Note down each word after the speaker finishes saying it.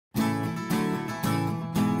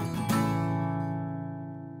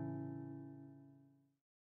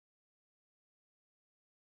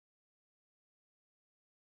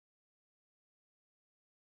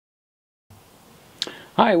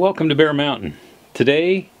Hi, welcome to Bear Mountain.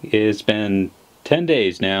 Today it's been 10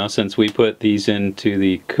 days now since we put these into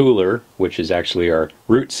the cooler, which is actually our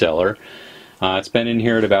root cellar. It's been in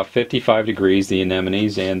here at about 55 degrees, the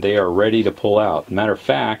anemones, and they are ready to pull out. Matter of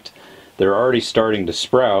fact, they're already starting to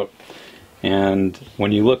sprout, and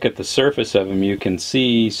when you look at the surface of them you can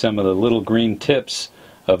see some of the little green tips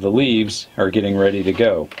of the leaves are getting ready to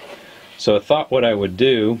go. So I thought what I would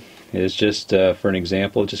do is just, for an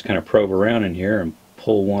example, just kind of probe around in here and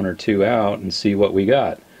pull one or two out and see what we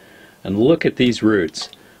got. And look at these roots.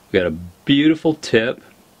 We got a beautiful tip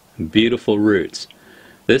and beautiful roots.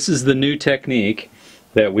 This is the new technique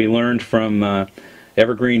that we learned from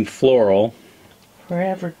Evergreen Floral.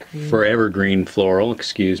 Evergreen Floral,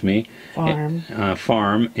 excuse me.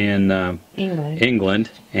 Farm in England.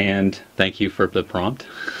 And thank you for the prompt.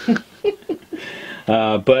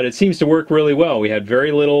 But it seems to work really well. We had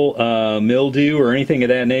very little mildew or anything of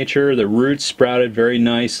that nature. The roots sprouted very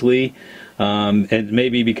nicely, and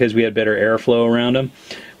maybe because we had better airflow around them.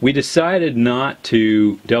 We decided not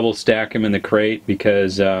to double stack them in the crate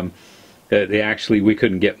because we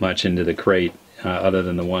couldn't get much into the crate other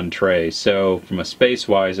than the one tray. So from a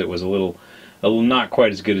space-wise, it was a little not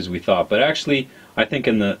quite as good as we thought. But actually, I think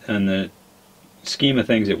in the scheme of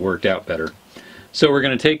things, it worked out better. So we're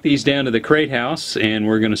going to take these down to the crate house and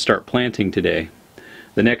we're going to start planting today.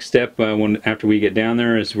 The next step after we get down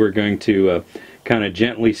there is we're going to kind of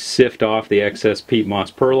gently sift off the excess peat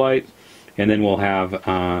moss perlite, and then we'll have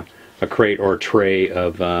a crate or tray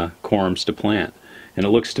of corms to plant. And it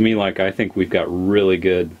looks to me like I think we've got really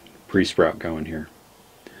good pre-sprout going here.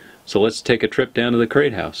 So let's take a trip down to the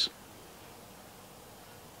crate house.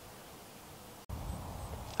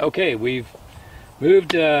 Okay, we've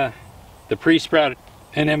moved the pre-sprout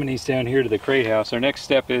anemones down here to the crate house. Our next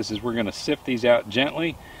step is we're going to sift these out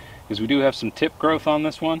gently because we do have some tip growth on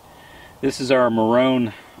this one. This is our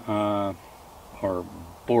maroon or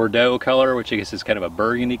Bordeaux color, which I guess is kind of a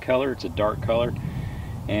burgundy color. It's a dark color,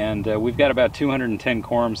 and we've got about 210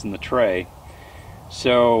 corms in the tray.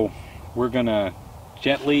 So we're going to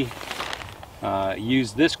gently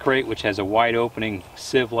use this crate, which has a wide opening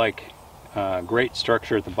sieve-like grate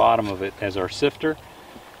structure at the bottom of it, as our sifter.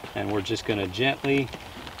 And we're just going to gently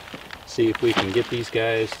see if we can get these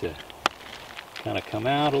guys to kind of come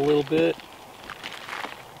out a little bit.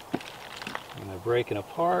 And they're breaking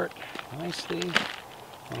apart nicely,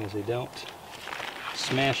 as long as they don't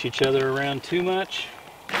smash each other around too much.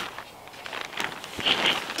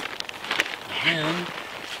 And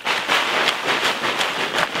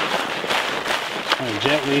just kind of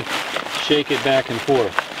gently shake it back and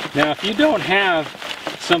forth. Now, if you don't have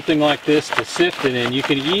something like this to sift it in, you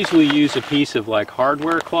can easily use a piece of like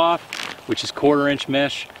hardware cloth, which is 1/4-inch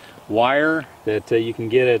mesh wire that you can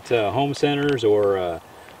get at home centers or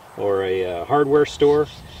a hardware store,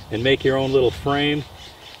 and make your own little frame,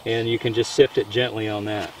 and you can just sift it gently on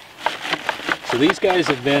that. So these guys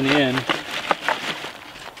have been in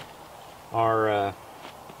our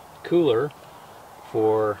cooler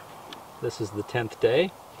for, this is the 10th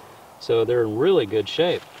day, so they're in really good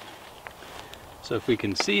shape. So if we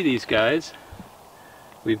can see these guys,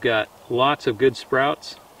 we've got lots of good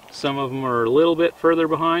sprouts. Some of them are a little bit further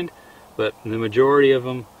behind, but the majority of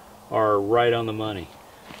them are right on the money.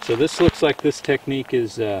 So this looks like this technique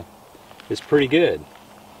is pretty good.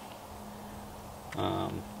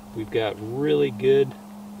 We've got really good,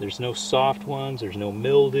 there's no soft ones, there's no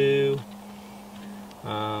mildew.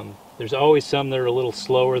 There's always some that are a little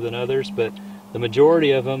slower than others, but the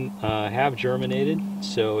majority of them have germinated,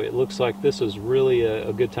 so it looks like this is really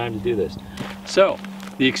a good time to do this. So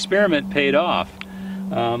the experiment paid off.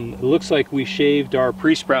 It looks like we shaved our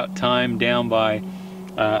pre-sprout time down by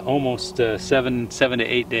almost 7 to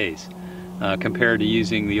 8 days compared to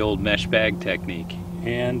using the old mesh bag technique.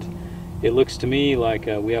 And it looks to me like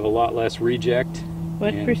we have a lot less reject.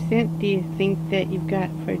 What percent do you think that you've got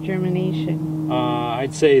for germination?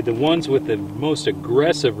 I'd say the ones with the most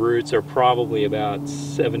aggressive roots are probably about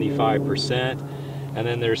 75%, and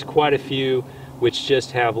then there's quite a few which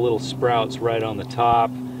just have little sprouts right on the top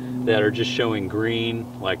that are just showing green,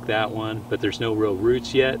 like that one, but there's no real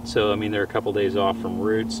roots yet. So I mean, they're a couple days off from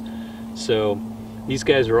roots. So these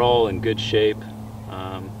guys are all in good shape.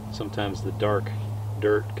 Sometimes the dark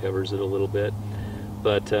dirt covers it a little bit,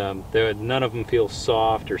 but none of them feel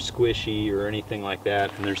soft or squishy or anything like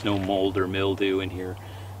that, and there's no mold or mildew in here,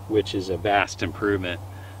 which is a vast improvement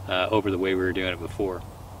over the way we were doing it before.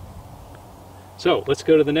 So let's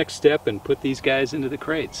go to the next step and put these guys into the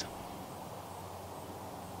crates.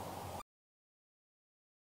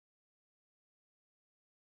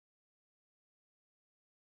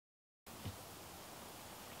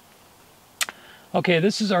 Okay,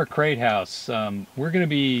 this is our crate house. We're going to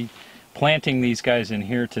be planting these guys in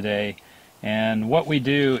here today, and what we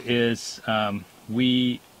do is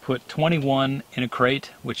we put 21 in a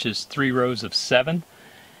crate, which is 3 rows of 7,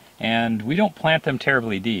 and we don't plant them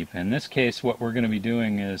terribly deep. In this case, what we're going to be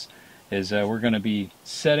doing is we're going to be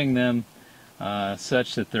setting them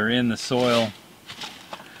such that they're in the soil,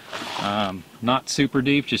 not super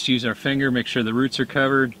deep. Just use our finger, make sure the roots are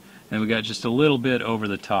covered, and we got just a little bit over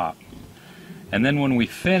the top. And then when we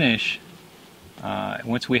finish,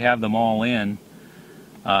 once we have them all in,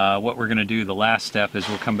 what we're going to do, the last step, is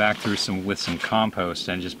we'll come back through with some compost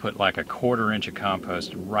and just put like a 1/4 inch of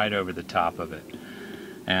compost right over the top of it.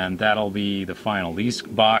 And that'll be the final. These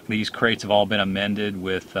crates have all been amended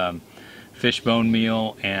with fish bone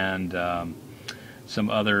meal and some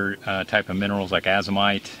other type of minerals like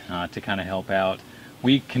azomite to kind of help out.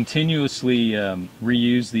 We continuously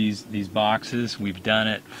reuse these boxes. We've done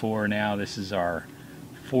it for now, this is our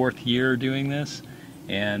 4th year doing this.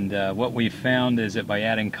 And what we've found is that by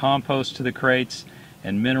adding compost to the crates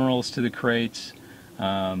and minerals to the crates,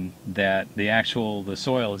 that the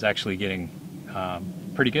soil is actually getting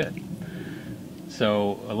pretty good.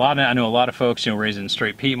 So I know a lot of folks, raise it in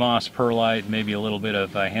straight peat moss, perlite, maybe a little bit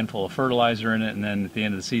of a handful of fertilizer in it, and then at the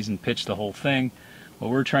end of the season pitch the whole thing. What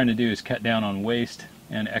we're trying to do is cut down on waste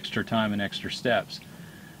and extra time and extra steps.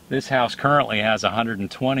 This house currently has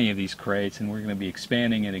 120 of these crates, and we're going to be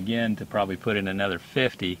expanding it again to probably put in another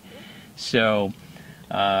 50. So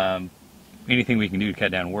anything we can do to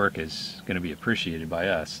cut down work is going to be appreciated by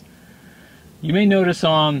us. You may notice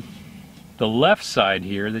on the left side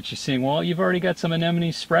here that you're seeing, well, you've already got some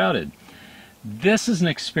anemones sprouted. This is an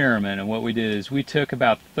experiment, and what we did is we took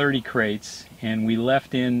about 30 crates and we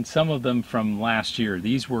left in some of them from last year.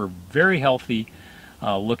 These were very healthy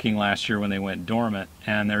looking last year when they went dormant,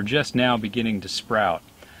 and they're just now beginning to sprout.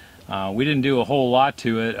 We didn't do a whole lot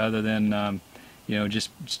to it other than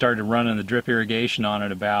just started running the drip irrigation on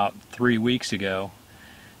it about 3 weeks ago,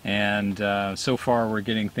 and so far we're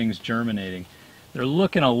getting things germinating. They're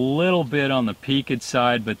looking a little bit on the peaked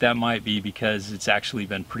side, but that might be because it's actually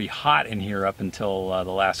been pretty hot in here up until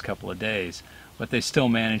the last couple of days, but they still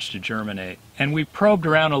managed to germinate. And we probed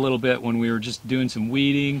around a little bit when we were just doing some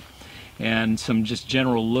weeding and some just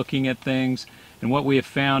general looking at things, and what we have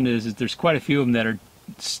found is that there's quite a few of them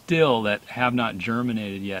that have not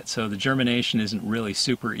germinated yet. So the germination isn't really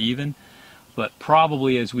super even, but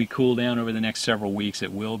probably as we cool down over the next several weeks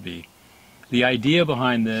it will be. The idea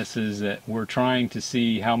behind this is that we're trying to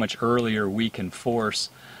see how much earlier we can force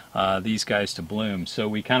these guys to bloom. So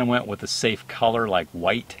we kind of went with a safe color like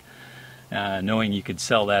white, knowing you could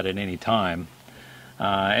sell that at any time.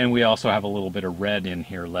 And we also have a little bit of red in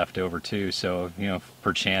here left over too. So if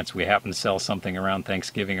perchance we happen to sell something around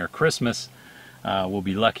Thanksgiving or Christmas, we'll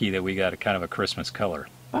be lucky that we got a kind of a Christmas color.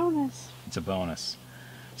 Bonus. It's a bonus.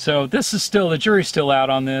 So this is still, the jury's still out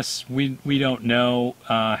on this. We don't know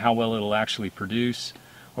how well it'll actually produce,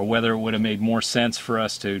 or whether it would have made more sense for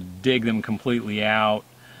us to dig them completely out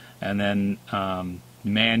and then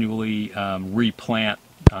manually replant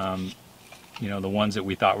the ones that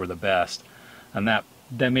we thought were the best. And that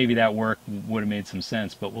maybe that work would have made some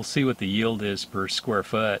sense, but we'll see what the yield is per square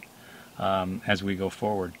foot as we go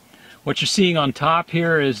forward. What you're seeing on top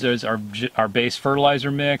here is there's our base fertilizer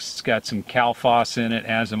mix. It's got some calphos in it,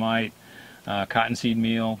 azomite, cottonseed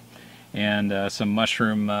meal, and some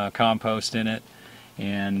mushroom compost in it.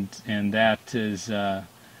 And that is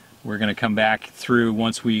we're going to come back through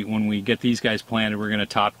when we get these guys planted. We're going to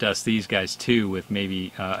top dust these guys too with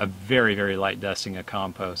maybe a very, very light dusting of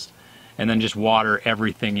compost, and then just water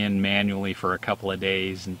everything in manually for a couple of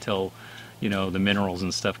days until the minerals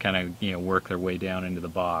and stuff kind of work their way down into the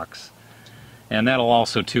box. And that'll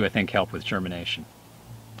also too, I think, help with germination.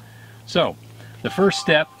 So the first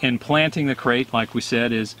step in planting the crate, like we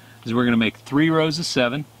said, is we're going to make 3 rows of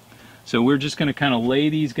 7. So we're just going to kind of lay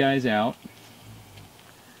these guys out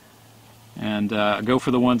and go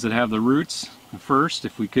for the ones that have the roots first,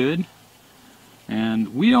 if we could.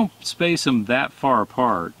 And we don't space them that far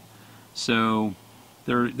apart, so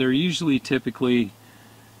they're usually typically,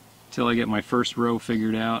 till I get my first row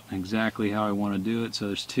figured out exactly how I want to do it. So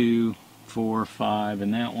there's 2, 4, 5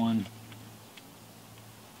 in that one,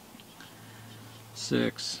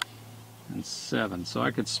 6 and 7. So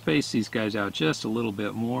I could space these guys out just a little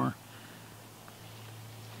bit more.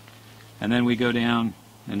 And then we go down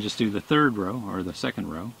and just do the 3rd row, or the 2nd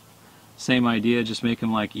row. Same idea, just make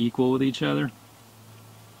them like equal with each other.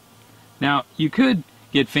 Now you could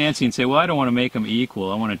get fancy and say, well, I don't want to make them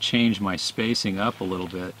equal, I want to change my spacing up a little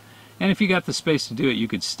bit. And if you got the space to do it, you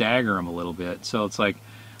could stagger them a little bit. So it's like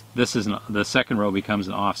the second row becomes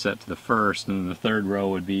an offset to the first, and then the third row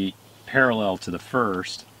would be parallel to the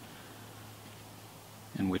first,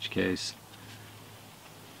 in which case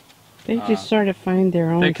they just sort of find their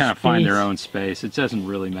own they kind of space. find their own space. It doesn't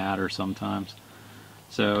really matter sometimes.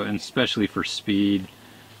 So, and especially for speed,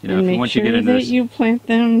 you know, and if once sure you get into that this, you plant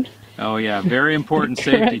them. Oh yeah, very important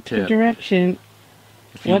safety tip. Direction.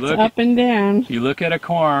 If you What's look up and down? If you look at a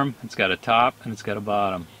corm, it's got a top and it's got a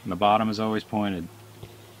bottom, and the bottom is always pointed.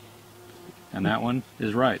 And that one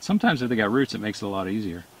is right. Sometimes if they got roots, it makes it a lot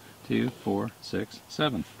easier. 2, 4, 6,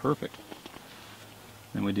 7. Perfect.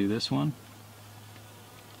 Then we do this one.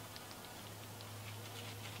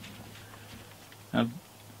 Now,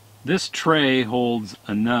 this tray holds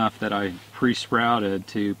enough that I pre-sprouted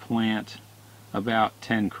to plant about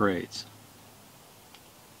 10 crates.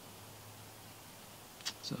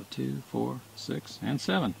 So 2, 4, 6, and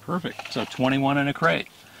 7. Perfect. So 21 in a crate.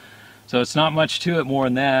 So it's not much to it more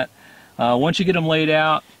than that. Once you get them laid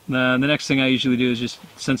out, the next thing I usually do is just,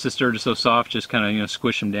 since this dirt is so soft, just kind of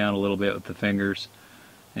squish them down a little bit with the fingers,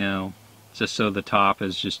 just so the top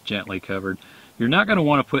is just gently covered. You're not going to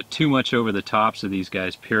want to put too much over the tops of these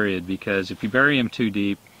guys, period, because if you bury them too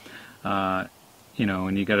deep, and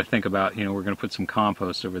you got to think about, we're going to put some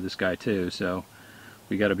compost over this guy too, so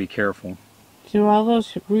we got to be careful. Do all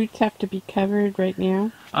those roots have to be covered right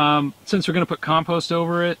now? Since we're going to put compost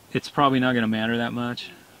over it, it's probably not going to matter that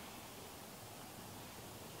much.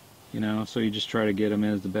 So you just try to get them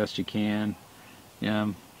in as the best you can.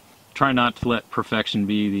 Try not to let perfection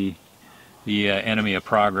be the enemy of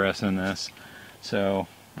progress in this. So,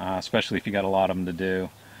 especially if you got a lot of them to do.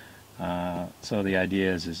 So the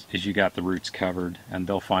idea is you got the roots covered, and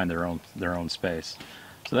they'll find their own space.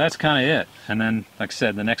 So that's kind of it. And then, like I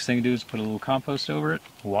said, the next thing to do is put a little compost over it,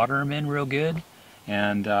 water them in real good,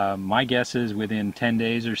 and my guess is within 10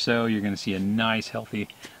 days or so, you're going to see a nice, healthy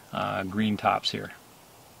green tops here.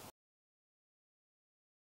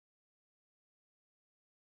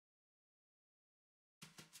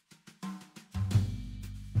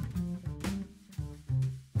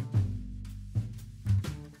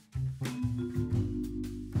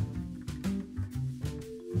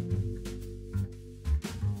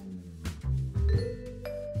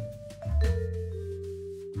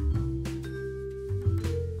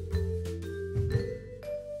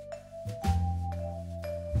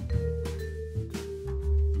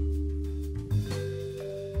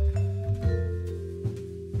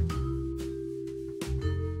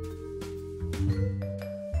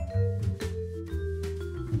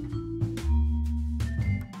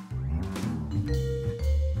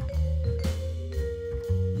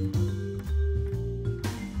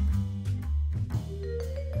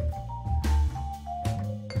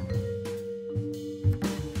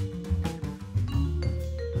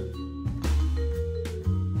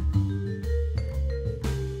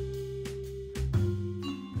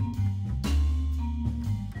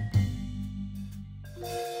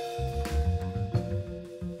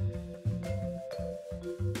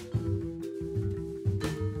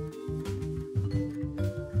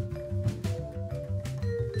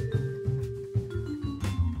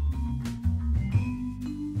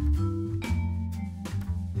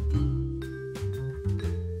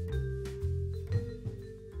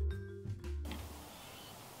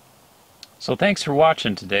 So thanks for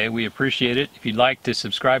watching today. We appreciate it. If you'd like to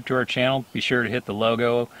subscribe to our channel, be sure to hit the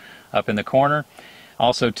logo up in the corner.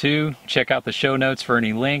 Also too, check out the show notes for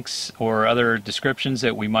any links or other descriptions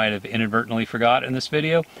that we might have inadvertently forgot in this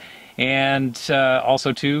video. And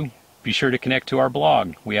also too, be sure to connect to our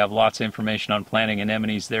blog. We have lots of information on planting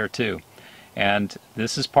anemones there too. And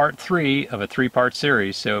this is part 3 of a 3-part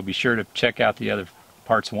series, so be sure to check out the other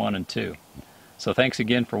parts 1 and 2. So thanks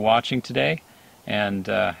again for watching today, and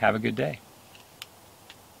have a good day.